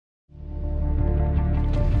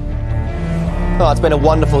Well, it's been a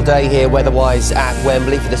wonderful day here weather-wise at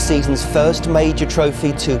Wembley for the season's first major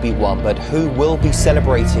trophy to be won. But who will be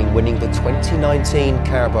celebrating winning the 2019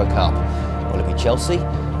 Carabao Cup? Will it be Chelsea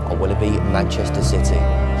or will it be Manchester City?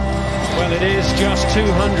 Well, it is just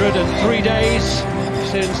 203 days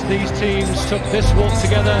since these teams took this walk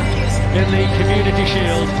together in the Community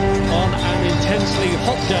Shield on an intensely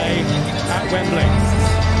hot day at Wembley.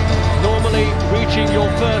 Normally, reaching your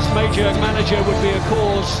first major manager would be a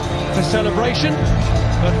cause for celebration,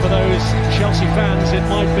 but for those Chelsea fans, it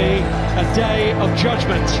might be a day of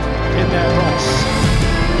judgment in their box.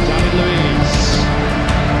 David Luiz.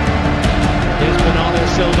 Here's Bernardo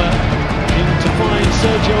Silva in to find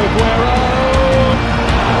Sergio Aguero.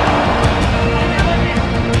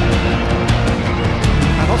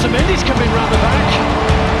 And Otamendi's coming round the back.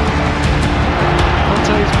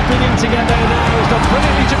 Conte's bidding together now. He's done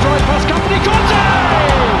brilliantly to drive past company. Conte!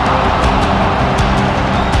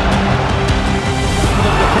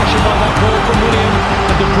 Under pressure by that ball from William.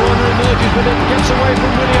 And De Bruyne emerges with it, gets away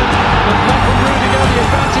from William. And not from Rudiger, the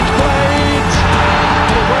advantage played.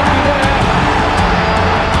 But it won't be there.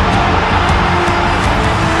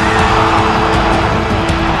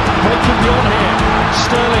 Breaking beyond here.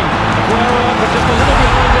 Sterling, Aguero, but just a little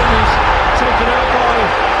behind him. He's taken out by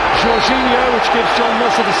Jorginho, which gives John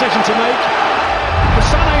Moss a decision to make. For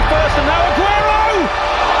Sané first, and now Aguero!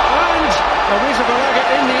 And Arrizabalaga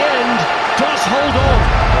in the end does hold on,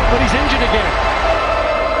 but he's injured again.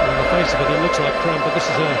 On the face of it, it looks like cramp, but this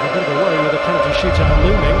is a bit of a worry with a penalty shootout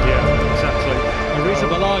looming. Yeah, exactly.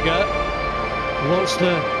 Arrizabalaga wants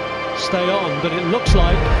to stay on, but it looks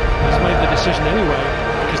like he's made the decision anyway,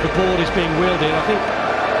 because the board is being wielded. I think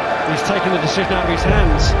he's taken the decision out of his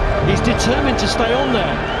hands. He's determined to stay on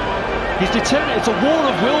there. He's determined. It's a war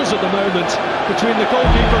of wills at the moment between the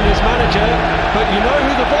goalkeeper and his manager. But you know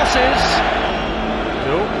who the boss is?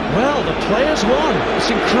 No. Well, the players won.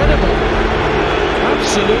 It's incredible.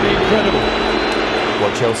 Absolutely incredible.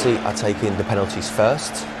 Well, Chelsea are taking the penalties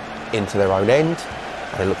first into their own end.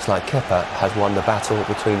 And it looks like Kepa has won the battle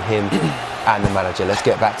between him and the manager. Let's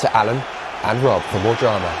get back to Alan and Rob for more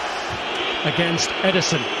drama. Against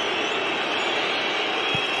Ederson.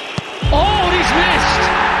 Oh, and he's missed!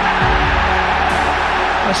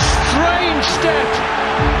 A strange step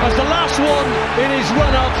as the last one in his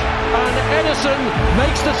run-up, and Ederson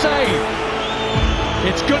makes the save.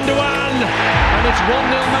 It's Gundogan, and it's 1-0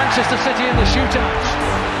 Manchester City in the shootout.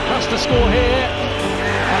 Has to score here,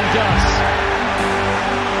 and does.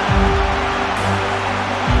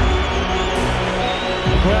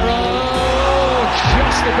 Aguero,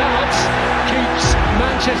 just about, keeps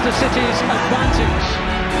Manchester City's advantage.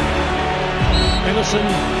 Emerson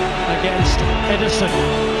against Ederson.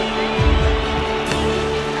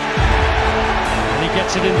 And he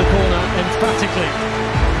gets it in the corner emphatically.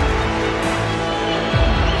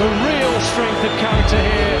 The real strength of character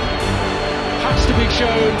here has to be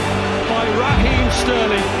shown by Raheem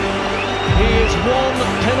Sterling. He is one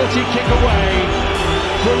penalty kick away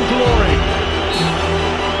from glory.